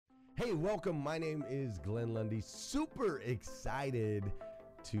Hey, welcome. My name is Glenn Lundy. Super excited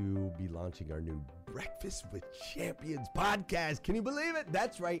to be launching our new Breakfast with Champions podcast. Can you believe it?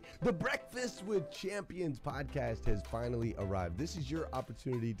 That's right. The Breakfast with Champions podcast has finally arrived. This is your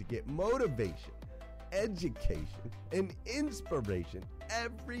opportunity to get motivation, education, and inspiration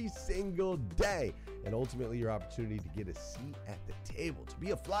every single day. And ultimately, your opportunity to get a seat at the table, to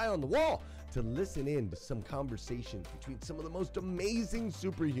be a fly on the wall, to listen in to some conversations between some of the most amazing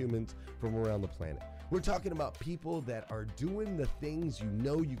superhumans from around the planet. We're talking about people that are doing the things you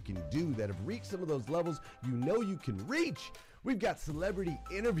know you can do, that have reached some of those levels you know you can reach. We've got celebrity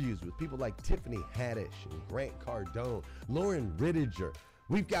interviews with people like Tiffany Haddish and Grant Cardone, Lauren Rittiger.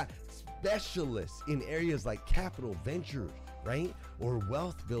 We've got specialists in areas like capital ventures, right? Or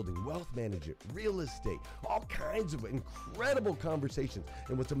wealth building, wealth management, real estate, all kinds of incredible conversations.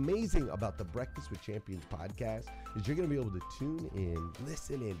 And what's amazing about the Breakfast with Champions podcast is you're going to be able to tune in,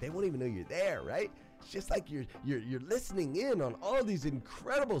 listen in. They won't even know you're there, right? It's just like you're listening in on all these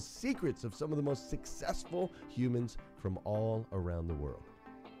incredible secrets of some of the most successful humans from all around the world.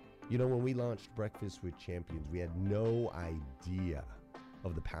 You know, when we launched Breakfast with Champions, we had no idea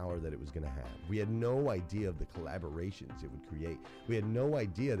of the power that it was going to have. We had no idea of the collaborations it would create. We had no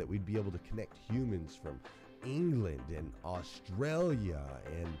idea that we'd be able to connect humans from England and Australia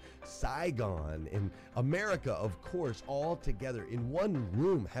and Saigon and America, of course, all together in one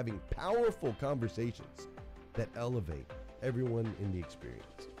room having powerful conversations that elevate everyone in the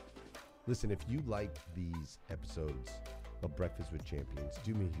experience. Listen, if you like these episodes of Breakfast with Champions,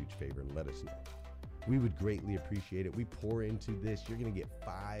 do me a huge favor and let us know. We would greatly appreciate it. We pour into this. You're going to get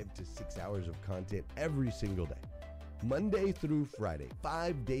 5 to 6 hours of content every single day, Monday through Friday,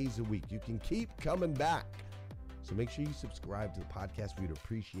 5 days a week. You can keep coming back. So make sure you subscribe to the podcast. We'd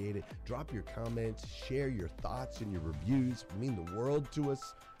appreciate it. Drop your comments, share your thoughts and your reviews. It would mean the world to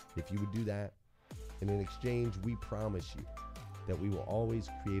us if you would do that. And in exchange, we promise you that we will always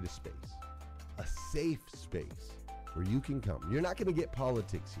create a space, a safe space where you can come. You're not going to get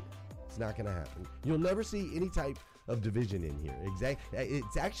politics here. It's not going to happen. You'll never see any type of division in here.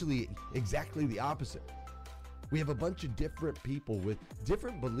 It's actually exactly the opposite. We have a bunch of different people with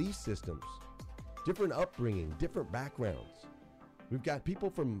different belief systems, different upbringing, different backgrounds. We've got people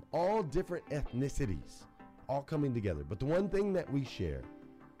from all different ethnicities all coming together. But the one thing that we share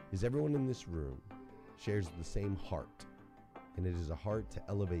is everyone in this room shares the same heart. And it is a heart to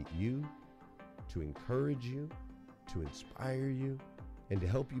elevate you, to encourage you, to inspire you, and to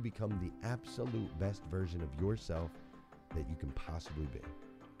help you become the absolute best version of yourself that you can possibly be.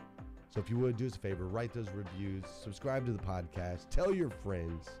 So if you would, do us a favor, write those reviews, subscribe to the podcast, tell your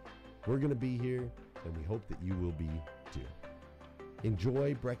friends. We're going to be here, and we hope that you will be too.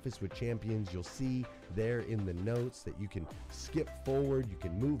 Enjoy Breakfast with Champions. You'll see there in the notes that you can skip forward, you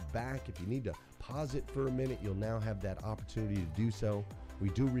can move back. If you need to pause it for a minute, you'll now have that opportunity to do so. We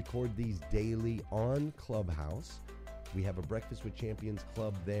do record these daily on Clubhouse. We have a Breakfast with Champions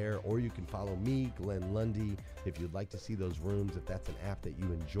club there, or you can follow me, Glenn Lundy, if you'd like to see those rooms. If that's an app that you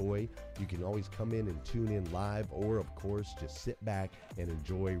enjoy, you can always come in and tune in live, or of course, just sit back and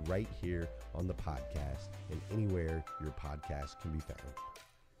enjoy right here on the podcast and anywhere your podcast can be found.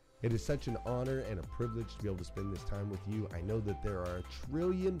 It is such an honor and a privilege to be able to spend this time with you. I know that there are a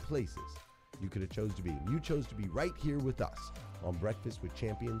trillion places you could have chose to be. You chose to be right here with us on Breakfast with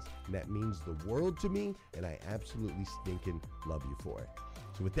Champions, and that means the world to me, and I absolutely stinking love you for it.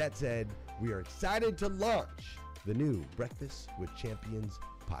 So with that said, we are excited to launch the new Breakfast with Champions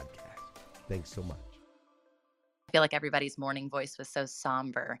podcast. Thanks so much. I feel like everybody's morning voice was so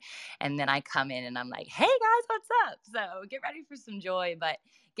somber. And then I come in and I'm like, hey guys, what's up? So get ready for some joy, but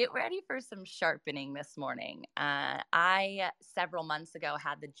get ready for some sharpening this morning. I, several months ago,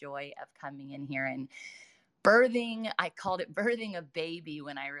 had the joy of coming in here and I called it birthing a baby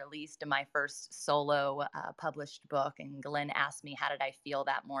when I released my first solo published book. And Glenn asked me, how did I feel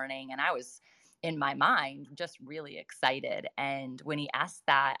that morning? And I was in my mind just really excited. And when he asked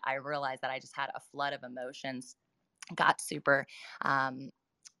that, I realized that I just had a flood of emotions, got super,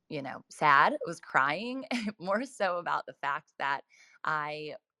 sad, was crying, more so about the fact that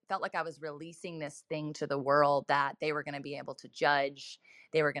I felt like I was releasing this thing to the world that they were going to be able to judge,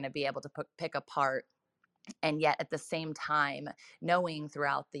 they were going to be able to pick apart. And yet at the same time, knowing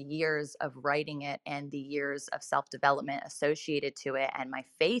throughout the years of writing it and the years of self-development associated to it and my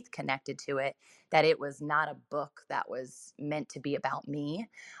faith connected to it, that it was not a book that was meant to be about me,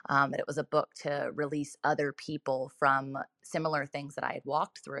 that it was a book to release other people from similar things that I had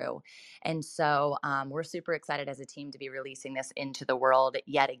walked through. And so we're super excited as a team to be releasing this into the world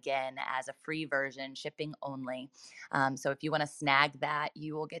yet again as a free version, shipping only. So if you want to snag that,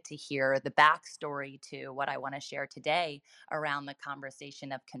 you will get to hear the backstory to what I want to share today around the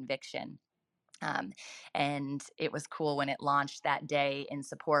conversation of conviction. Um, and it was cool when it launched that day in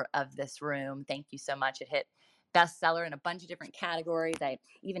support of this room. Thank you so much. It hit bestseller in a bunch of different categories. I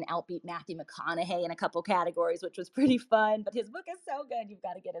even outbeat Matthew McConaughey in a couple categories, which was pretty fun. But his book is so good. You've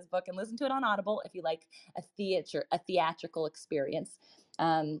got to get his book and listen to it on Audible if you like a theatrical experience.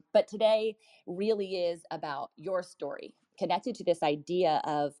 But today really is about your story connected to this idea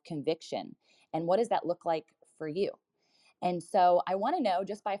of conviction. And what does that look like for you? And so I want to know,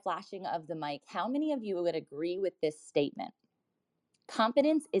 just by flashing of the mic, how many of you would agree with this statement?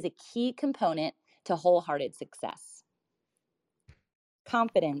 Confidence is a key component to wholehearted success.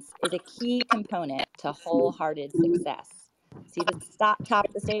 Confidence is a key component to wholehearted success. See the top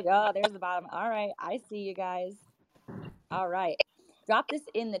of the stage? Oh, there's the bottom. All right, I see you guys. All right. Drop this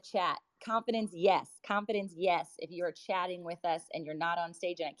in the chat. Confidence, yes. Confidence, yes. If you are chatting with us and you're not on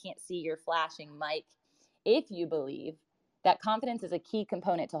stage and I can't see your flashing mic, if you believe that confidence is a key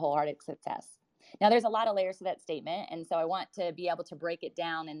component to wholehearted success. Now, there's a lot of layers to that statement, and so I want to be able to break it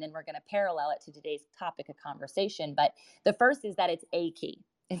down, and then we're going to parallel it to today's topic of conversation. But the first is that it's a key.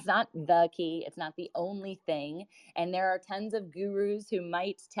 It's not the key. It's not the only thing. And there are tons of gurus who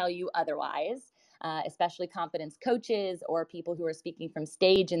might tell you otherwise, especially confidence coaches or people who are speaking from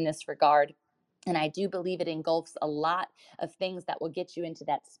stage in this regard. And I do believe it engulfs a lot of things that will get you into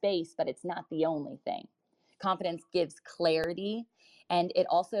that space, but it's not the only thing. Confidence gives clarity, and it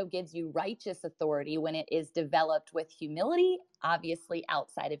also gives you righteous authority when it is developed with humility, obviously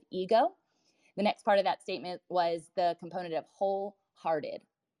outside of ego. The next part of that statement was the component of wholehearted.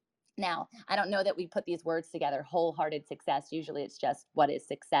 Now, I don't know that we put these words together, wholehearted success. Usually it's just, what is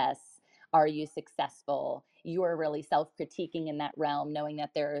success? Are you successful? You are really self-critiquing in that realm, knowing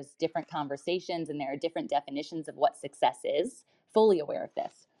that there's different conversations and there are different definitions of what success is. Fully aware of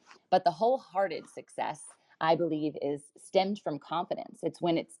this. But the wholehearted success, I believe, is stemmed from confidence. It's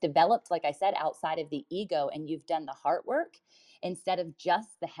when it's developed, like I said, outside of the ego and you've done the heart work instead of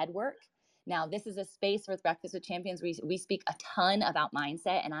just the head work. Now, this is a space with Breakfast with Champions. We speak a ton about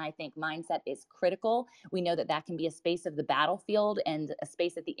mindset, and I think mindset is critical. We know that that can be a space of the battlefield and a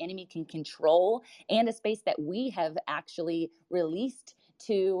space that the enemy can control, and a space that we have actually released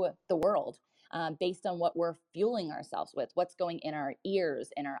to the world. Based on what we're fueling ourselves with, what's going in our ears,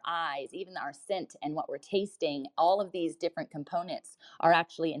 in our eyes, even our scent and what we're tasting. All of these different components are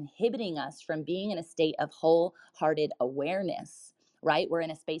actually inhibiting us from being in a state of wholehearted awareness, right? We're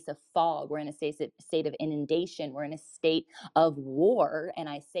in a space of fog. We're in a state of inundation. We're in a state of war. And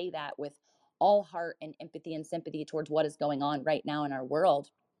I say that with all heart and empathy and sympathy towards what is going on right now in our world.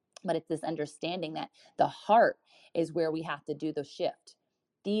 But it's this understanding that the heart is where we have to do the shift.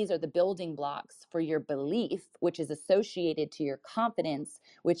 These are the building blocks for your belief, which is associated to your confidence,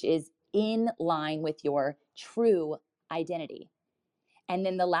 which is in line with your true identity. And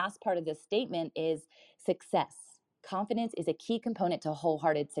then the last part of this statement is success. Confidence is a key component to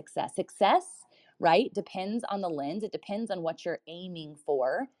wholehearted success. Success, right, depends on the lens. It depends on what you're aiming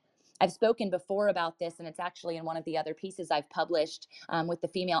for. I've spoken before about this, and it's actually in one of the other pieces I've published with the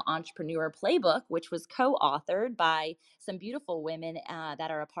Female Entrepreneur Playbook, which was co-authored by some beautiful women that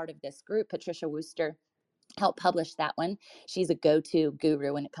are a part of this group. Patricia Wooster helped publish that one. She's a go-to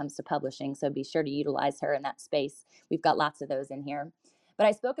guru when it comes to publishing, so be sure to utilize her in that space. We've got lots of those in here. But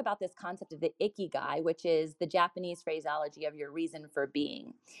I spoke about this concept of the ikigai, which is the Japanese phraseology of your reason for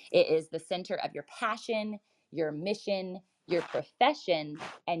being. It is the center of your passion, your mission, your profession,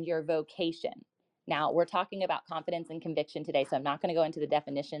 and your vocation. Now, we're talking about confidence and conviction today, so I'm not going to go into the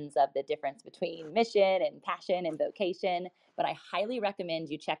definitions of the difference between mission and passion and vocation, but I highly recommend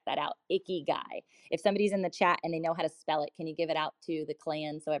you check that out, ikigai. If somebody's in the chat and they know how to spell it, can you give it out to the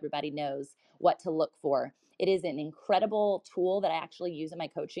clan so everybody knows what to look for? It is an incredible tool that I actually use in my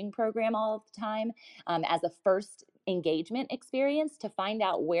coaching program all the time as a first engagement experience to find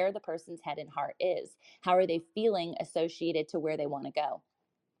out where the person's head and heart is. How are they feeling associated to where they want to go?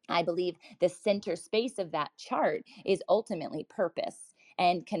 I believe the center space of that chart is ultimately purpose.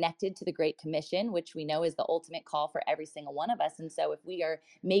 and connected to the Great Commission, which we know is the ultimate call for every single one of us. And so, if we are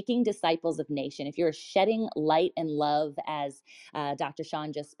making disciples of nation, if you're shedding light and love, as Dr.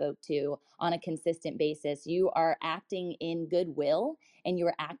 Sean just spoke to, on a consistent basis, you are acting in goodwill and you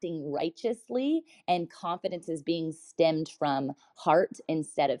are acting righteously, and confidence is being stemmed from heart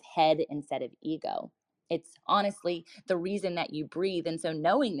instead of head, instead of ego. It's honestly the reason that you breathe. And so,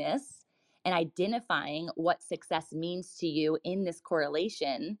 knowing this and identifying what success means to you in this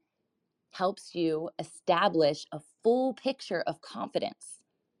correlation helps you establish a full picture of confidence.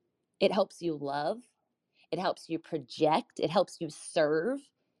 It helps you love, it helps you project, it helps you serve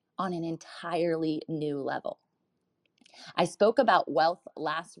on an entirely new level. I spoke about wealth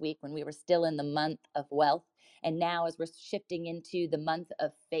last week when we were still in the month of wealth. And now, as we're shifting into the month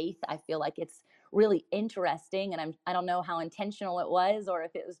of faith, I feel like it's really interesting. And I don't know how intentional it was or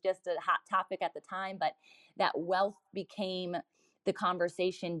if it was just a hot topic at the time, but that wealth became the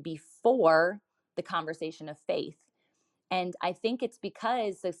conversation before the conversation of faith. And I think it's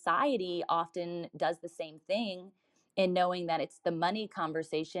because society often does the same thing in knowing that it's the money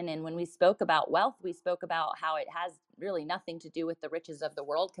conversation. And when we spoke about wealth, we spoke about how it has really nothing to do with the riches of the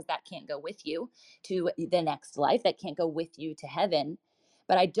world, because that can't go with you to the next life, that can't go with you to heaven.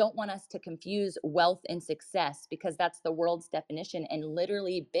 But I don't want us to confuse wealth and success, because that's the world's definition. And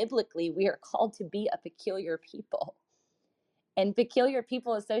literally, biblically, we are called to be a peculiar people. And peculiar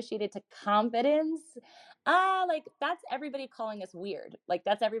people associated to confidence, like that's everybody calling us weird. Like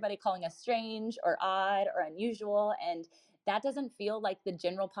that's everybody calling us strange or odd or unusual. And that doesn't feel like the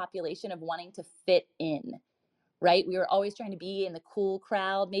general population of wanting to fit in, right? We were always trying to be in the cool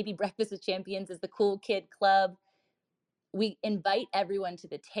crowd. Maybe Breakfast with Champions is the cool kid club. We invite everyone to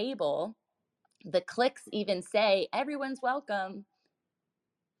the table. The cliques even say everyone's welcome.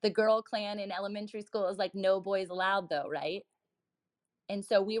 The girl clan in elementary school is like, no boys allowed, though, right? And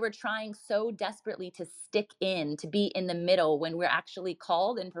so we were trying so desperately to stick in, to be in the middle, when we're actually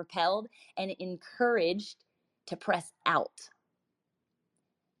called and propelled and encouraged to press out.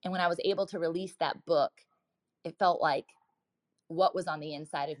 And when I was able to release that book, it felt like what was on the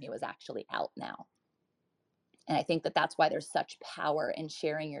inside of me was actually out now. And I think that that's why there's such power in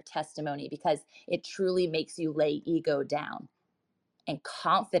sharing your testimony, because it truly makes you lay ego down. And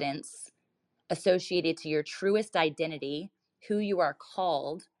confidence associated to your truest identity, who you are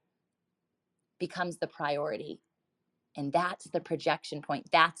called, becomes the priority. And that's the projection point.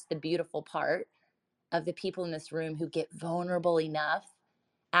 That's the beautiful part of the people in this room who get vulnerable enough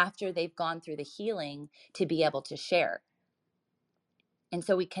after they've gone through the healing to be able to share. And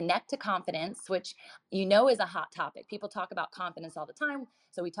so we connect to confidence, which is a hot topic. People talk about confidence all the time.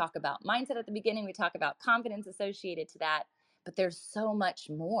 So we talk about mindset at the beginning. We talk about confidence associated to that. But there's so much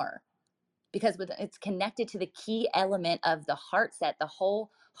more, because it's connected to the key element of the heart set, the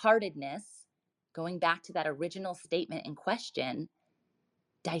wholeheartedness, going back to that original statement in question,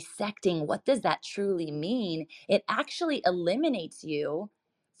 dissecting what does that truly mean. It actually eliminates you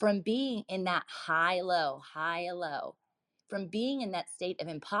from being in that high low, from being in that state of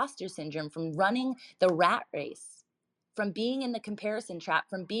imposter syndrome, from running the rat race, from being in the comparison trap,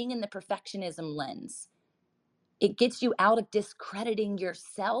 from being in the perfectionism lens. It gets you out of discrediting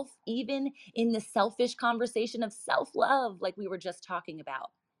yourself, even in the selfish conversation of self-love, like we were just talking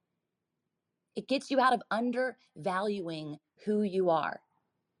about. It gets you out of undervaluing who you are,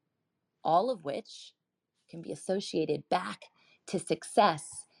 all of which can be associated back to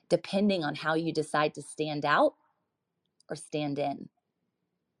success, depending on how you decide to stand out or stand in.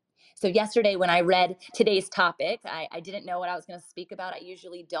 So yesterday, when I read today's topic, I didn't know what I was going to speak about. I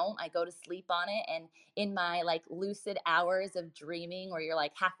usually don't. I go to sleep on it. And in my lucid hours of dreaming, where you're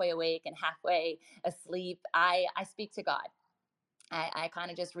halfway awake and halfway asleep, I speak to God. I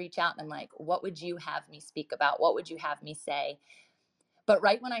kind of just reach out and I'm like, what would you have me speak about? What would you have me say? But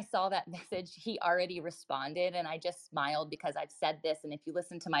right when I saw that message, he already responded. And I just smiled, because I've said this. And if you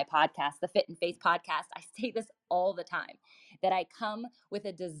listen to my podcast, the Fit and Faith podcast, I say this all the time, that I come with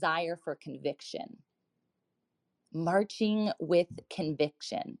a desire for conviction, marching with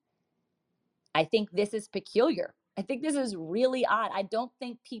conviction. I think this is peculiar. I think this is really odd. I don't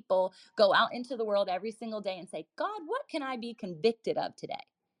think people go out into the world every single day and say, God, what can I be convicted of today?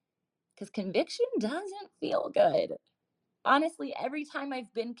 Because conviction doesn't feel good. Honestly, every time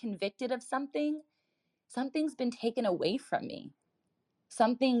I've been convicted of something, something's been taken away from me.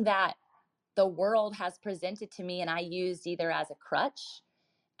 Something that the world has presented to me and I used either as a crutch,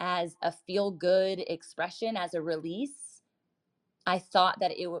 as a feel-good expression, as a release. I thought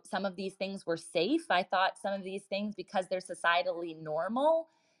that some of these things were safe. I thought some of these things, because they're societally normal,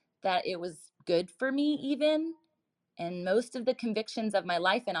 that it was good for me even. And most of the convictions of my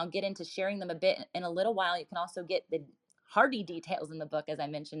life, and I'll get into sharing them a bit in a little while. You can also get the hardy details in the book, as I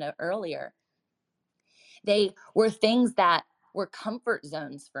mentioned earlier. They were things that were comfort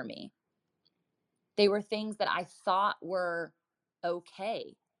zones for me. They were things that I thought were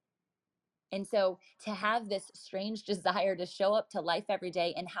okay. And so to have this strange desire to show up to life every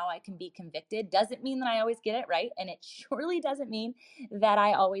day and how I can be convicted doesn't mean that I always get it right. And it surely doesn't mean that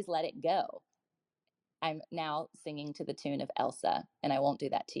I always let it go. I'm now singing to the tune of Elsa, and I won't do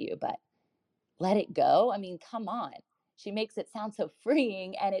that to you, but let it go. I mean, come on. She makes it sound so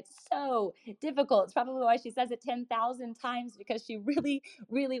freeing, and it's so difficult. It's probably why she says it 10,000 times, because she really,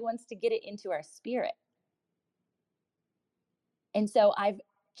 really wants to get it into our spirit. And so I've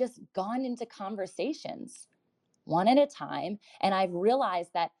just gone into conversations one at a time, and I've realized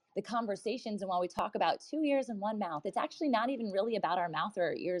that the conversations, and while we talk about 2 ears and 1 mouth, it's actually not even really about our mouth or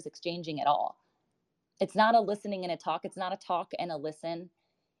our ears exchanging at all. It's not a listening and a talk. It's not a talk and a listen.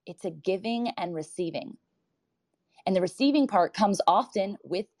 It's a giving and receiving. And the receiving part comes often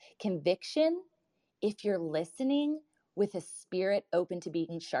with conviction if you're listening with a spirit open to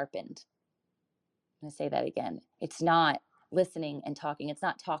being sharpened. I'm going to say that again. It's not listening and talking. It's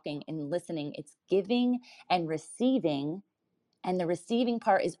not talking and listening. It's giving and receiving. And the receiving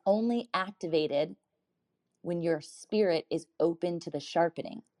part is only activated when your spirit is open to the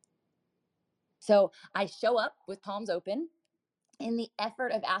sharpening. So I show up with palms open in the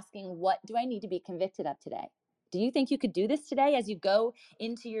effort of asking, what do I need to be convicted of today? Do you think you could do this today as you go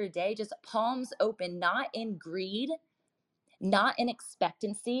into your day? Just palms open, not in greed, not in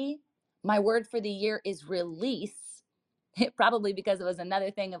expectancy. My word for the year is release. Probably because it was another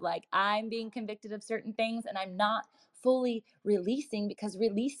thing of like, I'm being convicted of certain things and I'm not fully releasing, because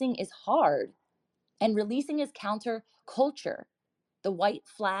releasing is hard and releasing is counter culture. The white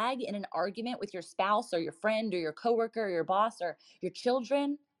flag in an argument with your spouse or your friend or your coworker or your boss or your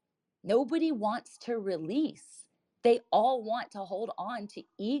children, nobody wants to release. They all want to hold on to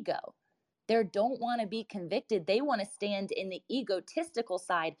ego. They don't want to be convicted. They want to stand in the egotistical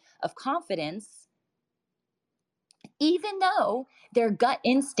side of confidence, even though their gut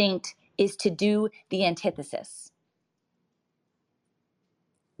instinct is to do the antithesis.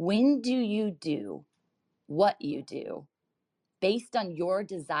 When do you do what you do based on your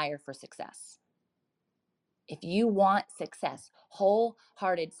desire for success? If you want success,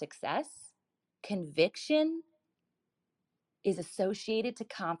 wholehearted success, conviction is associated to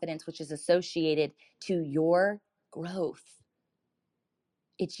confidence, which is associated to your growth.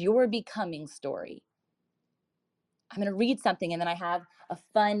 It's your becoming story. I'm going to read something and then I have a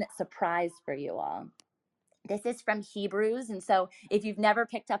fun surprise for you all. This is from Hebrews. And so if you've never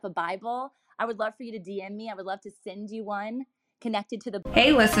picked up a Bible, I would love for you to DM me. I would love to send you one connected to the...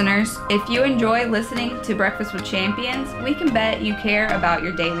 Hey listeners, if you enjoy listening to Breakfast with Champions, we can bet you care about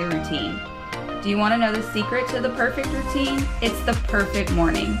your daily routine. Do you want to know the secret to the perfect routine? It's the perfect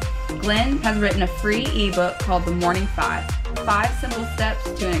morning. Glenn has written a free ebook called The Morning 5 Simple Steps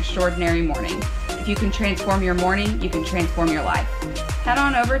to an Extraordinary Morning. If you can transform your morning, you can transform your life. Head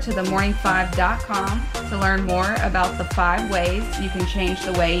on over to themorning5.com to learn more about the 5 ways you can change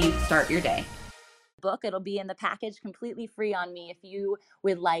the way you start your day. Book, it'll be in the package completely free on me if you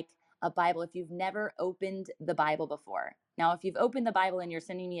would like a Bible, if you've never opened the Bible before. Now, if you've opened the Bible and you're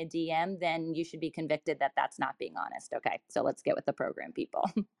sending me a DM, then you should be convicted that that's not being honest. Okay, so let's get with the program, people.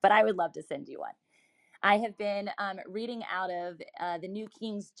 But I would love to send you one. I have been reading out of the New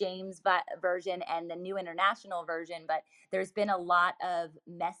King James Version and the New International Version, but there's been a lot of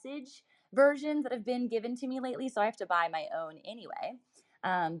message versions that have been given to me lately, so I have to buy my own anyway.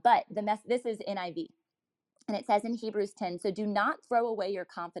 But this is NIV. And it says in Hebrews 10, so do not throw away your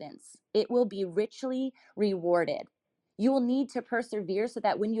confidence. It will be richly rewarded. You will need to persevere so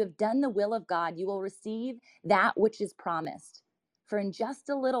that when you have done the will of God, you will receive that which is promised. For in just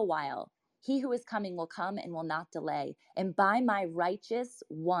a little while, he who is coming will come and will not delay. And by my righteous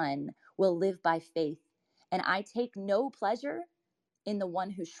one will live by faith. And I take no pleasure in the one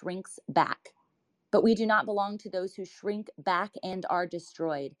who shrinks back. But we do not belong to those who shrink back and are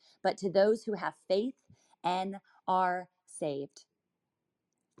destroyed, but to those who have faith and are saved.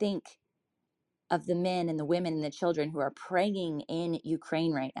 Think of the men and the women and the children who are praying in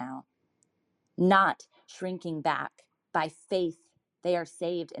Ukraine right now, not shrinking back. By faith, they are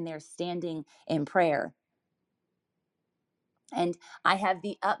saved and they're standing in prayer. And I have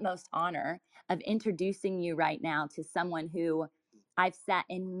the utmost honor of introducing you right now to someone who I've sat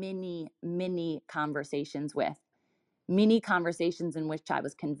in many, many conversations with, many conversations in which I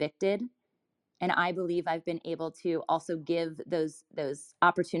was convicted. And I believe I've been able to also give those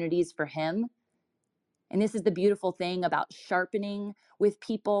opportunities for him And this is the beautiful thing about sharpening with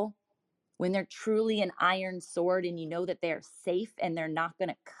people. When they're truly an iron sword and you know that they're safe and they're not going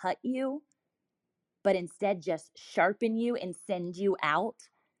to cut you, but instead just sharpen you and send you out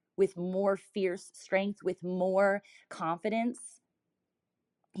with more fierce strength, with more confidence.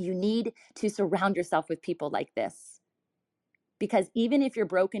 You need to surround yourself with people like this. Because even if you're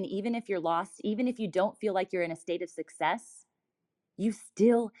broken, even if you're lost, even if you don't feel like you're in a state of success, you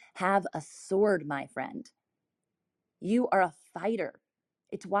still have a sword, my friend. You are a fighter.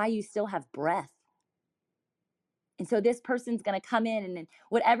 It's why you still have breath. And so this person's going to come in and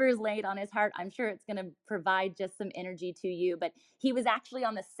whatever is laid on his heart, I'm sure it's going to provide just some energy to you. But he was actually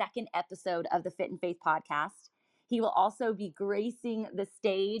on the second episode of the Fit and Faith podcast. He will also be gracing the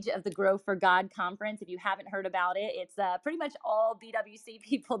stage of the Grow for God conference. If you haven't heard about it, it's pretty much all BWC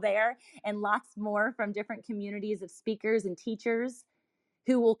people there and lots more from different communities of speakers and teachers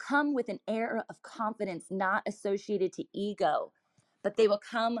who will come with an air of confidence not associated to ego, but they will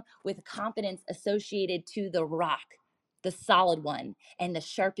come with confidence associated to the rock, the solid one, and the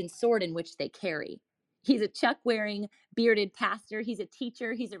sharpened sword in which they carry. He's a Chuck-wearing, bearded pastor. He's a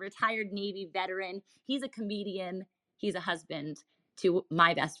teacher. He's a retired Navy veteran. He's a comedian. He's a husband to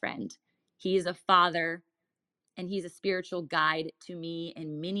my best friend. He is a father, and he's a spiritual guide to me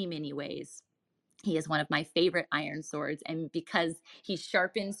in many, many ways. He is one of my favorite iron swords, and because he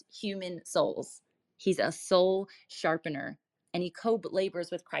sharpens human souls, he's a soul sharpener, and he co-labors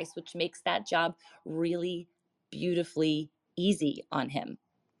with Christ, which makes that job really beautifully easy on him.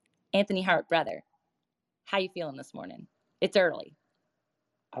 Anthony Hart, brother, how you feeling this morning? It's early.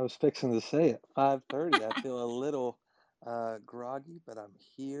 I was fixing to say it. 5:30. I feel a little groggy, but I'm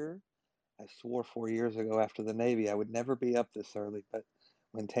here. I swore 4 years ago after the Navy I would never be up this early, but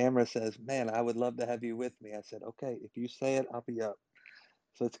when Tamara says, "Man, I would love to have you with me," I said, "Okay, if you say it, I'll be up."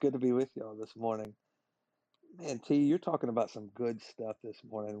 So it's good to be with y'all this morning. Man, T, you're talking about some good stuff this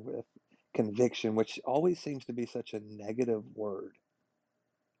morning with conviction, which always seems to be such a negative word.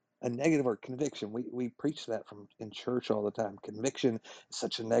 A negative word, conviction. We preach that from in church all the time. Conviction is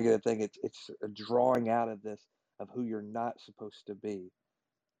such a negative thing. It's a drawing out of this of who you're not supposed to be.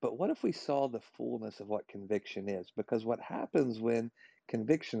 But what if we saw the fullness of what conviction is? Because what happens when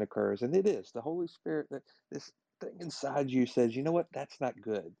conviction occurs, and it is the Holy Spirit, that this thing inside you says, you know what, that's not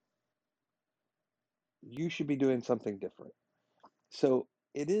good. You should be doing something different. So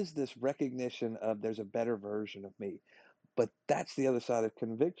it is this recognition of there's a better version of me. But that's the other side of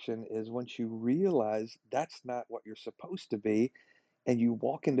conviction is once you realize that's not what you're supposed to be and you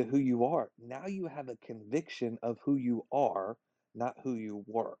walk into who you are, now you have a conviction of who you are, not who you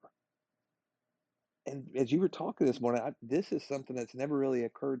were. And as you were talking this morning, this is something that's never really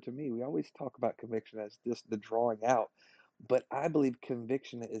occurred to me. We always talk about conviction as just the drawing out, but I believe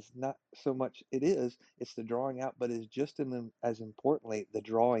conviction is not so much, it's the drawing out, but is just as importantly, the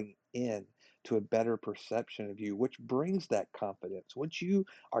drawing in to a better perception of you, which brings that confidence. Once you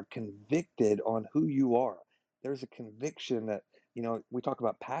are convicted on who you are, there's a conviction that, we talk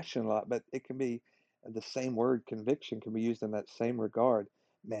about passion a lot, but it can be the same word, conviction, can be used in that same regard.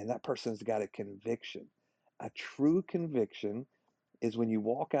 Man, that person's got a conviction. A true conviction is when you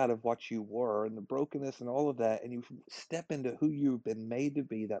walk out of what you were and the brokenness and all of that, and you step into who you've been made to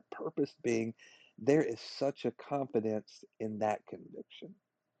be, that purpose being, there is such a confidence in that conviction.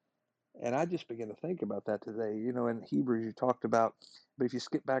 And I just began to think about that today. In Hebrews, you talked about, but if you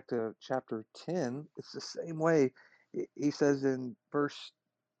skip back to chapter 10, it's the same way. He says in verse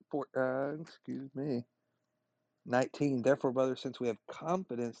 19, therefore, brothers, since we have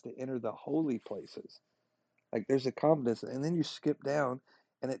confidence to enter the holy places, like there's a confidence, and then you skip down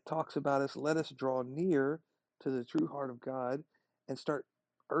and it talks about us, let us draw near to the true heart of God and start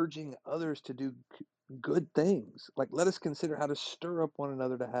urging others to do good things. Like, let us consider how to stir up one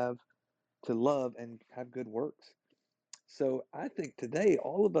another to love and have good works. So I think today,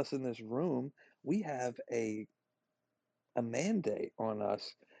 all of us in this room, we have a mandate on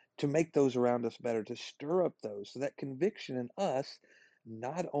us to make those around us better, to stir up those. So that conviction in us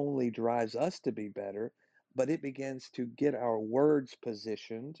not only drives us to be better, but it begins to get our words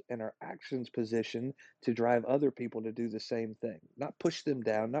positioned and our actions positioned to drive other people to do the same thing. Not push them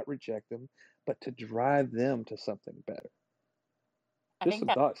down, not reject them, but to drive them to something better. I Just think some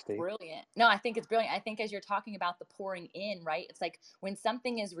that's thoughts, Steve. brilliant. No, I think it's brilliant. I think as you're talking about the pouring in, right? It's like when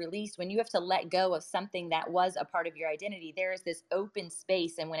something is released, when you have to let go of something that was a part of your identity, there is this open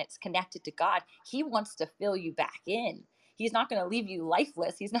space. And when it's connected to God, He wants to fill you back in. He's not going to leave you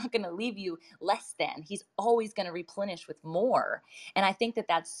lifeless. He's not going to leave you less than. He's always going to replenish with more. And I think that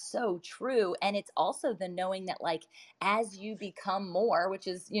that's so true. And it's also the knowing that, like, as you become more, which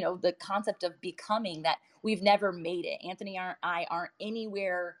is, the concept of becoming, that we've never made it. Anthony and I aren't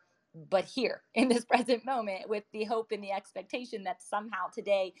anywhere but here in this present moment, with the hope and the expectation that somehow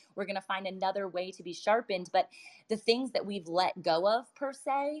today we're going to find another way to be sharpened. But the things that we've let go of, per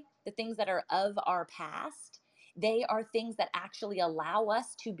se, the things that are of our past, they are things that actually allow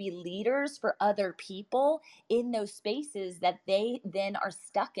us to be leaders for other people in those spaces that they then are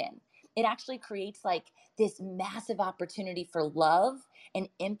stuck in. It actually creates like this massive opportunity for love and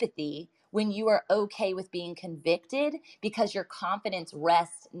empathy when you are okay with being convicted, because your confidence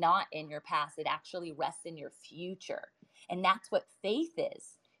rests not in your past, it actually rests in your future. And that's what faith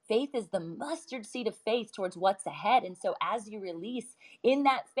is. Faith is the mustard seed of faith towards what's ahead. And so as you release in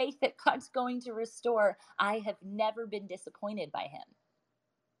that faith that God's going to restore, I have never been disappointed by him.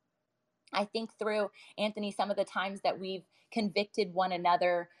 I think through, Anthony, some of the times that we've convicted one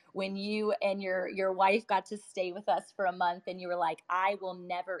another, when you and your wife got to stay with us for a month and you were like, I will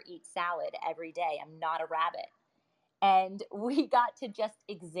never eat salad every day. I'm not a rabbit. And we got to just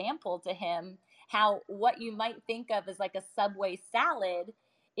example to him how what you might think of as like a Subway salad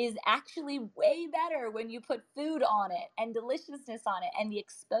is actually way better when you put food on it and deliciousness on it, and the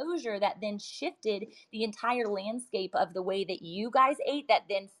exposure that then shifted the entire landscape of the way that you guys ate, that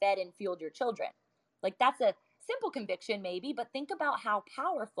then fed and fueled your children. Like, that's a simple conviction maybe, but think about how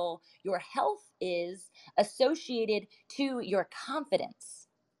powerful your health is associated to your confidence.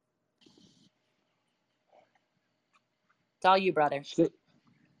 It's all you, brother. So,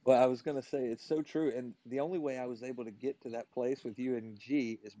 well, I was going to say it's so true. And the only way I was able to get to that place with you and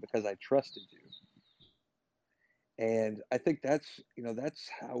G is because I trusted you. And I think that's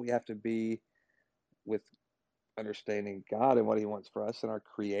how we have to be with understanding God and what he wants for us and our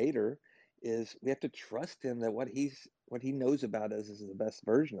creator, is we have to trust him that what he knows about us is the best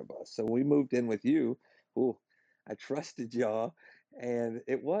version of us. So when we moved in with you, ooh, I trusted y'all, and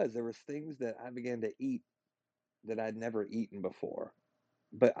there was things that I began to eat that I'd never eaten before.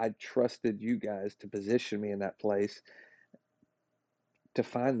 But I trusted you guys to position me in that place to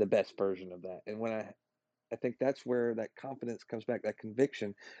find the best version of that. And when I think that's where that confidence comes back, that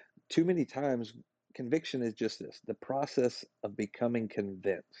conviction. Too many times, conviction is just this, the process of becoming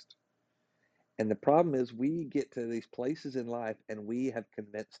convinced. And the problem is we get to these places in life and we have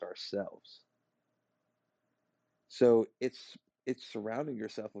convinced ourselves. So it's surrounding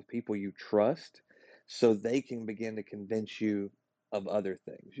yourself with people you trust so they can begin to convince you of other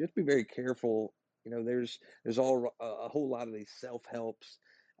things. You have to be very careful. There's a whole lot of these self-helps,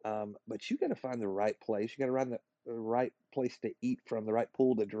 but you got to find the right place. You got to find the right place to eat from, the right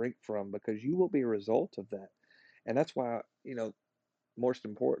pool to drink from, because you will be a result of that. And that's why, most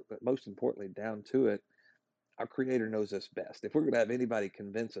importantly, down to it, our creator knows us best. If we're going to have anybody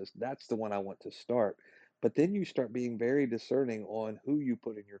convince us, that's the one I want to start. But then you start being very discerning on who you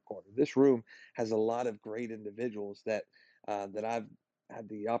put in your corner. This room has a lot of great individuals that I've had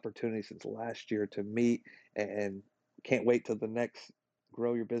the opportunity since last year to meet, and can't wait till the next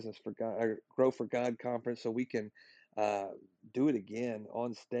Grow Your Business for God, or Grow for God conference, so we can uh, do it again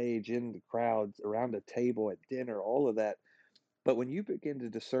on stage, in the crowds, around a table, at dinner, all of that. But when you begin to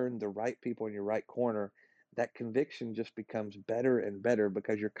discern the right people in your right corner, that conviction just becomes better and better,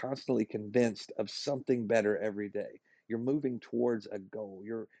 because you're constantly convinced of something better every day. You're moving towards a goal.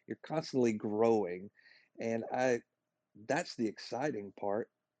 You're constantly growing, and I that's the exciting part.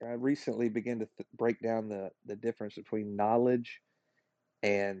 I recently began to break down the difference between knowledge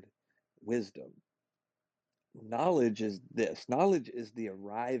and wisdom. Knowledge is the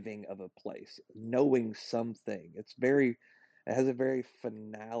arriving of a place, knowing something. It has a very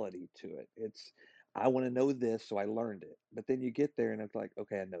finality to it. I want to know this, so I learned it. But then you get there and it's like,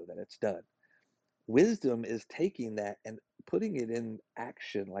 okay, I know that, it's done. Wisdom is taking that and putting it in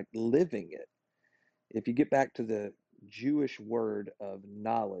action, like living it. If you get back to the Jewish word of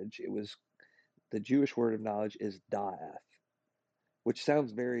knowledge, the Jewish word of knowledge is da'ath, which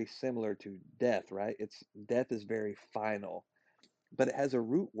sounds very similar to death, right? Death is very final, but it has a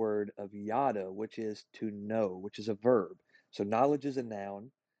root word of yada, which is to know, which is a verb. So knowledge is a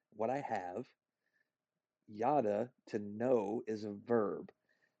noun, what I have. Yada, to know, is a verb.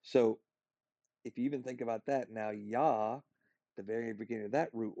 So if you even think about that, now Yah, the very beginning of that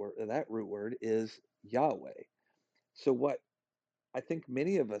root word is Yahweh. So what I think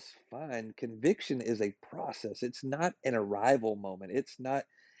many of us find, conviction is a process. It's not an arrival moment. It's not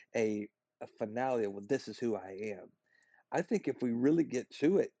a finale of, well, this is who I am. I think if we really get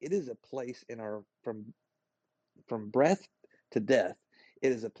to it, it is a place from from breath to death,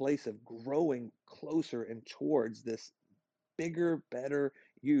 it is a place of growing closer and towards this bigger, better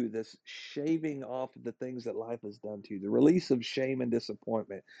you, this shaving off of the things that life has done to you, the release of shame and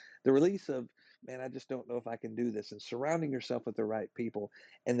disappointment, the release of, man, I just don't know if I can do this, and surrounding yourself with the right people,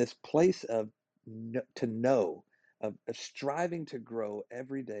 and this place of to know, of striving to grow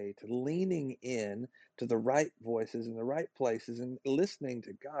every day, to leaning in to the right voices in the right places and listening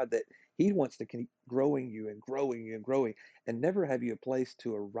to God that He wants to keep growing you and growing you and growing, and never have you a place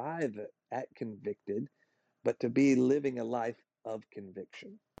to arrive at convicted, but to be living a life of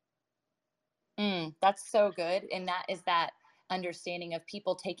conviction. That's so good. And that is that understanding of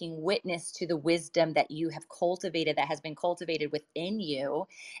people taking witness to the wisdom that you have cultivated, that has been cultivated within you,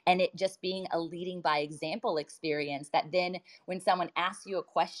 and it just being a leading by example experience that then when someone asks you a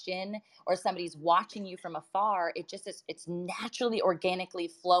question or somebody's watching you from afar, it just is, it's naturally organically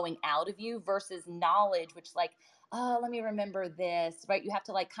flowing out of you versus knowledge, which like, oh, let me remember this, right? You have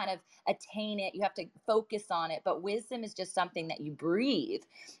to like kind of attain it. You have to focus on it. But wisdom is just something that you breathe.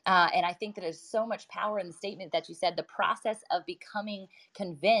 And I think that there's so much power in the statement that you said. The process of becoming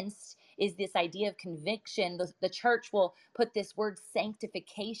convinced is this idea of conviction. The church will put this word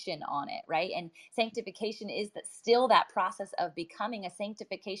sanctification on it, right? And sanctification is still that process of becoming. A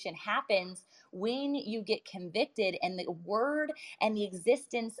sanctification happens when you get convicted, and the word and the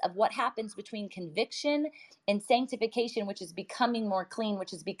existence of what happens between conviction and sanctification, which is becoming more clean,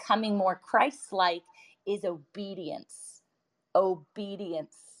 which is becoming more Christ-like, is obedience.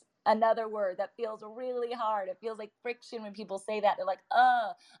 Obedience. Another word that feels really hard. It feels like friction when people say that. They're like,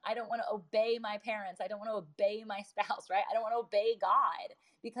 I don't want to obey my parents. I don't want to obey my spouse, right? I don't want to obey God,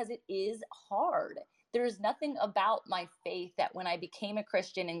 because it is hard. There's nothing about my faith that when I became a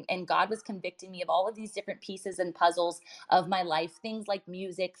Christian and God was convicting me of all of these different pieces and puzzles of my life, things like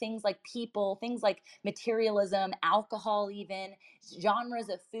music, things like people, things like materialism, alcohol, even genres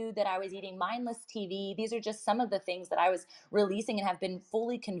of food that I was eating, mindless TV. These are just some of the things that I was releasing and have been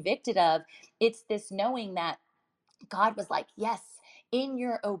fully convicted of. It's this knowing that God was like, yes, in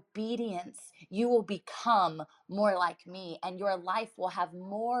your obedience, you will become more like me, and your life will have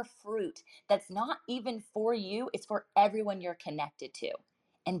more fruit that's not even for you, it's for everyone you're connected to.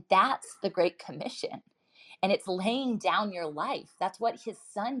 And that's the Great Commission. And it's laying down your life. That's what His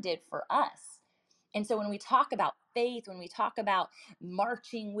Son did for us. And so when we talk about faith, when we talk about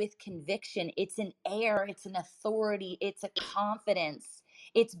marching with conviction, it's an air, it's an authority, it's a confidence,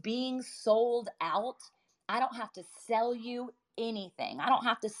 it's being sold out. I don't have to sell you anything. I don't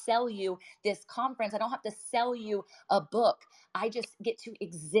have to sell you this conference. I don't have to sell you a book. I just get to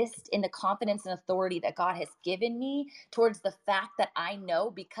exist in the confidence and authority that God has given me towards the fact that I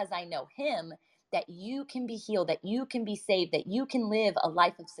know, because I know Him, that you can be healed, that you can be saved, that you can live a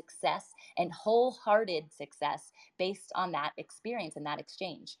life of success and wholehearted success based on that experience and that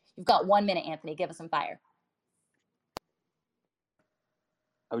exchange. You've got 1 minute, Anthony. Give us some fire.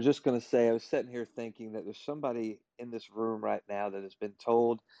 I was just going to say, I was sitting here thinking that there's somebody in this room right now that has been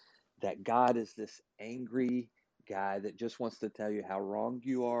told that God is this angry guy that just wants to tell you how wrong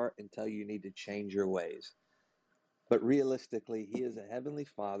you are and tell you need to change your ways. But realistically, He is a heavenly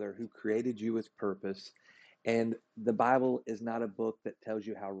Father who created you with purpose. And the Bible is not a book that tells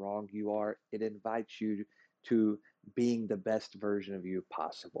you how wrong you are. It invites you to being the best version of you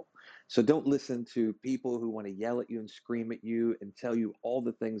possible. So don't listen to people who want to yell at you and scream at you and tell you all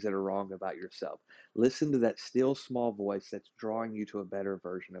the things that are wrong about yourself. Listen to that still small voice that's drawing you to a better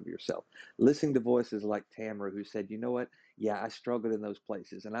version of yourself. Listen to voices like Tamara, who said, you know what? Yeah, I struggled in those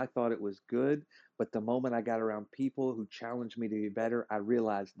places and I thought it was good. But the moment I got around people who challenged me to be better, I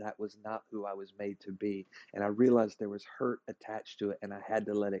realized that was not who I was made to be. And I realized there was hurt attached to it and I had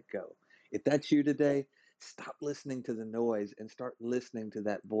to let it go. If that's you today, stop listening to the noise and start listening to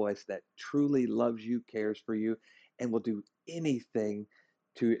that voice that truly loves you, cares for you, and will do anything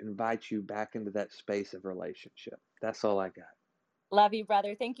to invite you back into that space of relationship. That's all I got. Love you,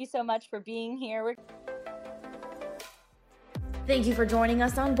 brother. Thank you so much for being here. Thank you for joining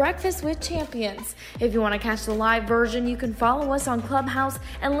us on Breakfast with Champions. If you want to catch the live version, you can follow us on Clubhouse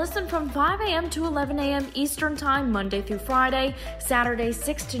and listen from 5 a.m. to 11 a.m. Eastern Time, Monday through Friday, Saturdays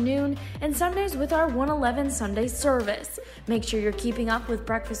 6 to noon, and Sundays with our 1:11 Sunday service. Make sure you're keeping up with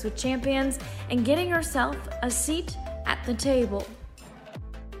Breakfast with Champions and getting yourself a seat at the table.